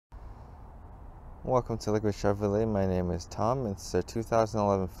Welcome to Lakewood Chevrolet. My name is Tom. It's a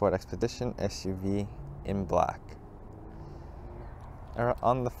 2011 Ford Expedition SUV in black.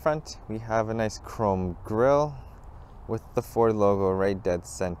 On the front, we have a nice chrome grille with the Ford logo right dead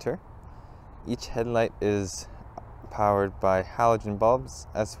center. Each headlight is powered by halogen bulbs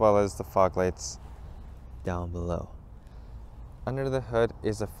as well as the fog lights down below. Under the hood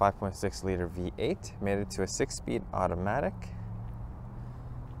is a 5.6 liter V8 mated to a 6-speed automatic.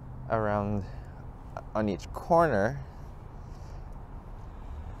 On each corner,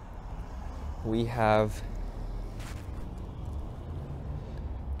 we have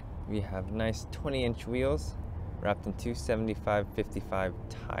nice 20-inch wheels wrapped in two 75/55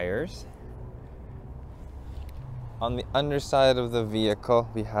 tires. On the underside of the vehicle,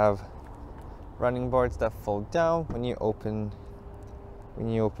 we have running boards that fold down when you open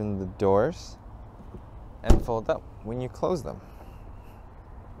the doors and fold up when you close them.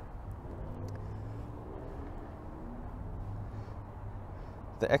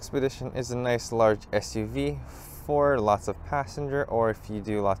 The Expedition is a nice large SUV for lots of passenger, or if you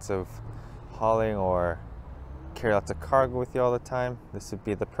do lots of hauling or carry lots of cargo with you all the time, this would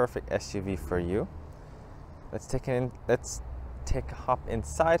be the perfect SUV for you. Let's take a hop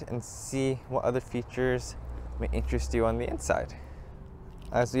inside and see what other features may interest you on the inside.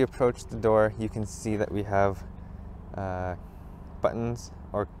 As we approach the door, you can see that we have buttons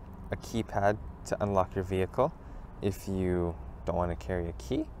or a keypad to unlock your vehicle if you don't want to carry a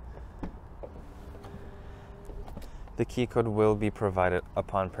key. The key code will be provided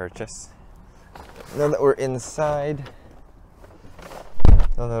upon purchase. Now that we're inside,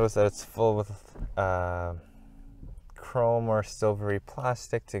 you'll notice that it's full with chrome or silvery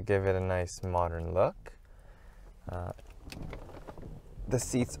plastic to give it a nice modern look. The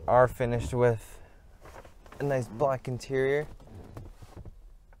seats are finished with a nice black interior.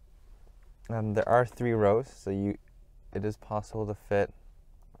 There are 3 rows, so it is possible to fit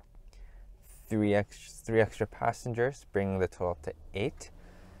 3 extra passengers, bringing the total up to 8.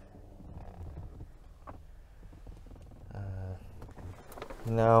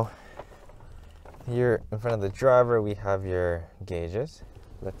 Now, here in front of the driver, we have your gauges.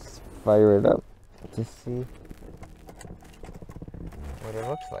 Let's fire it up to see what it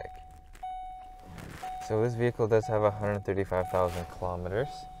looks like. So this vehicle does have 135,000 kilometers.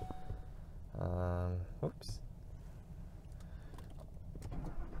 Oops.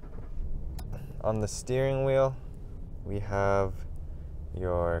 On the steering wheel, we have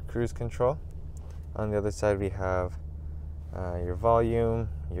your cruise control. On the other side, we have your volume,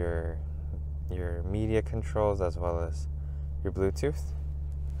 your media controls, as well as your Bluetooth.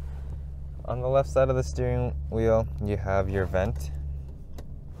 On the left side of the steering wheel, you have your vent.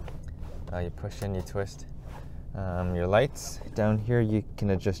 You push and you twist your lights. Down here, you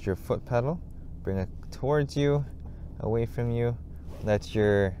can adjust your foot pedal, bring it towards you, away from you. That's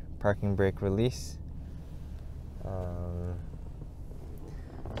your parking brake release.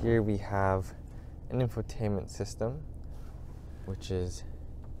 Here we have an infotainment system, which is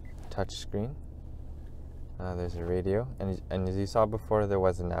touchscreen. There's a radio, and as you saw before, there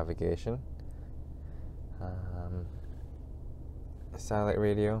was a navigation. A satellite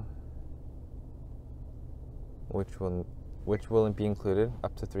radio, which will be included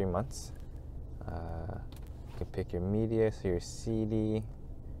up to 3 months. You can pick your media, so your CD.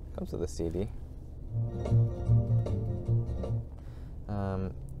 Comes with a CD.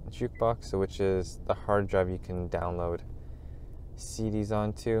 Jukebox, so which is the hard drive you can download CDs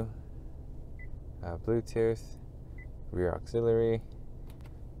onto. Bluetooth, rear auxiliary.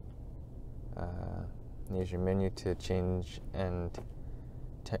 Here's your menu to change and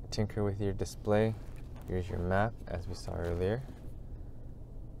tinker with your display. Here's your map, as we saw earlier.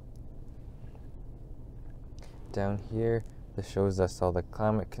 Down here, this shows us all the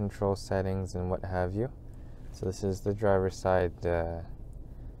climate control settings and what have you. So this is the driver's side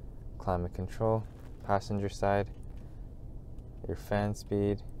climate control, passenger side, your fan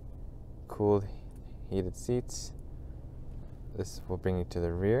speed, cooled, heated seats. This will bring you to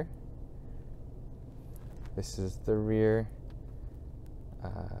the rear. This is the rear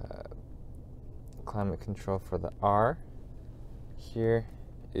climate control for the R. Here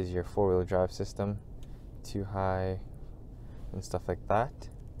is your 4-wheel drive system, 2 high, and stuff like that.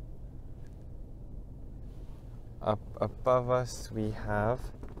 Up above us, we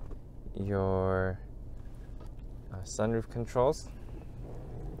have your sunroof controls.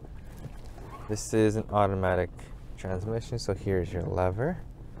 This is an automatic transmission, so here's your lever.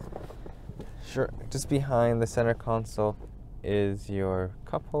 Just behind the center console is your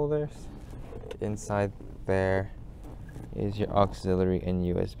cup holders. Inside there is your auxiliary and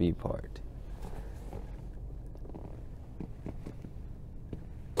USB port.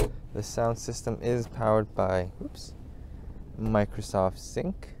 The sound system is powered by Microsoft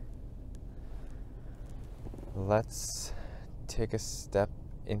Sync. Let's take a step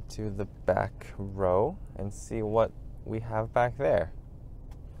into the back row and see what we have back there.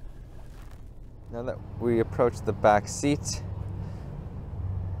 Now that we approach the back seat,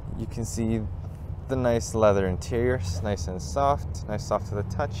 you can see the nice leather interior, nice and soft, nice soft to the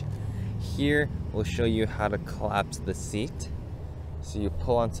touch. Here we'll show you how to collapse the seat. So you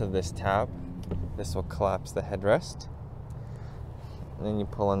pull onto this tab, this will collapse the headrest. And then you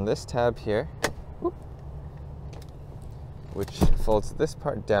pull on this tab here, which folds this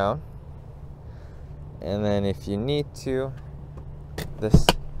part down. And then if you need to, this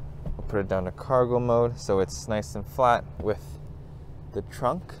will put it down to cargo mode, so it's nice and flat with the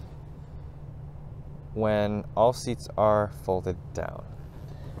trunk when all seats are folded down.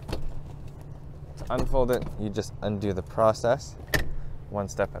 To unfold it, you just undo the process, one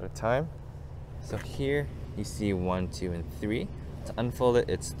step at a time. So here you see 1, 2, and 3. To unfold it,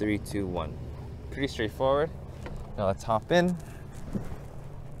 it's 3, 2, 1. Pretty straightforward. Now let's hop in.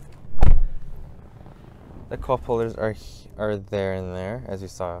 The cup holders are there and there, as you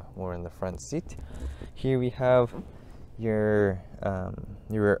saw when we were in the front seat. Here we have your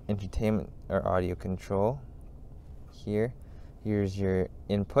entertainment or audio control. Here's your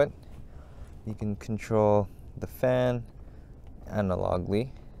input. You can control the fan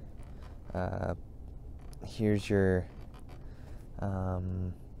analogly. Here's your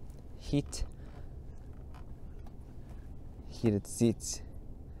heated seats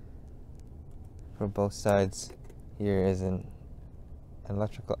for both sides. Here is an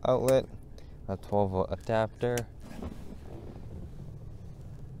electrical outlet, a 12-volt adapter.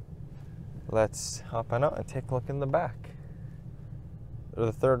 Let's hop on out and take a look in the back, or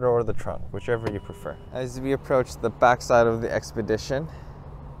the third row or the trunk, whichever you prefer. As we approach the back side of the Expedition,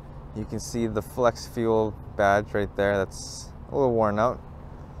 you can see the Flex Fuel badge right there. That's a little worn out.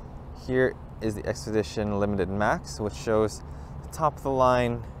 Here is the Expedition Limited Max, which shows the top of the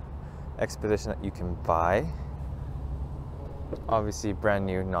line Expedition that you can buy. Obviously brand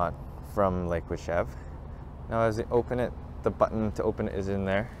new, not from Lakewood Chev. Now as you open it, the button to open it is in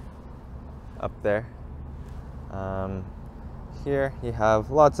there, up there. Here you have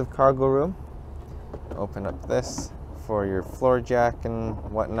lots of cargo room. Open up this for your floor jack and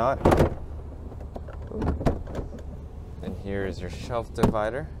whatnot. And here is your shelf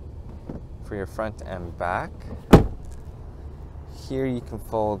divider for your front and back. Here you can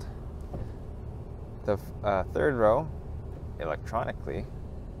fold the third row electronically.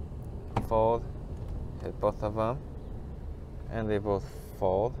 Fold, hit both of them, and they both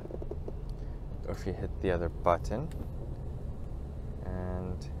fold. Or if you hit the other button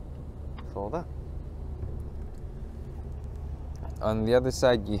and fold up. On the other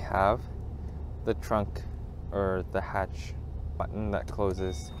side, you have the trunk or the hatch button that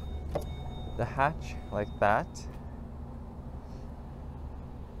closes the hatch like that.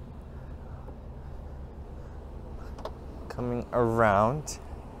 Coming around,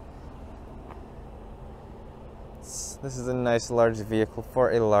 this is a nice large vehicle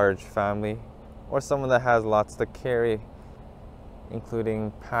for a large family or someone that has lots to carry,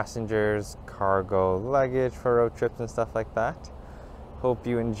 including passengers, cargo, luggage for road trips and stuff like that. Hope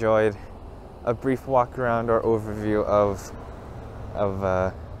you enjoyed a brief walk around or overview of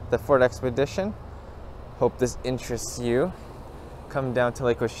the Ford Expedition. Hope this interests you. Come down to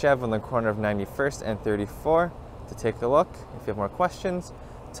Lakewood Chev on the corner of 91st and 34 to take a look. If you have more questions,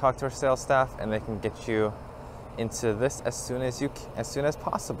 talk to our sales staff and they can get you into this as soon as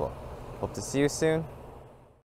possible. Hope to see you soon.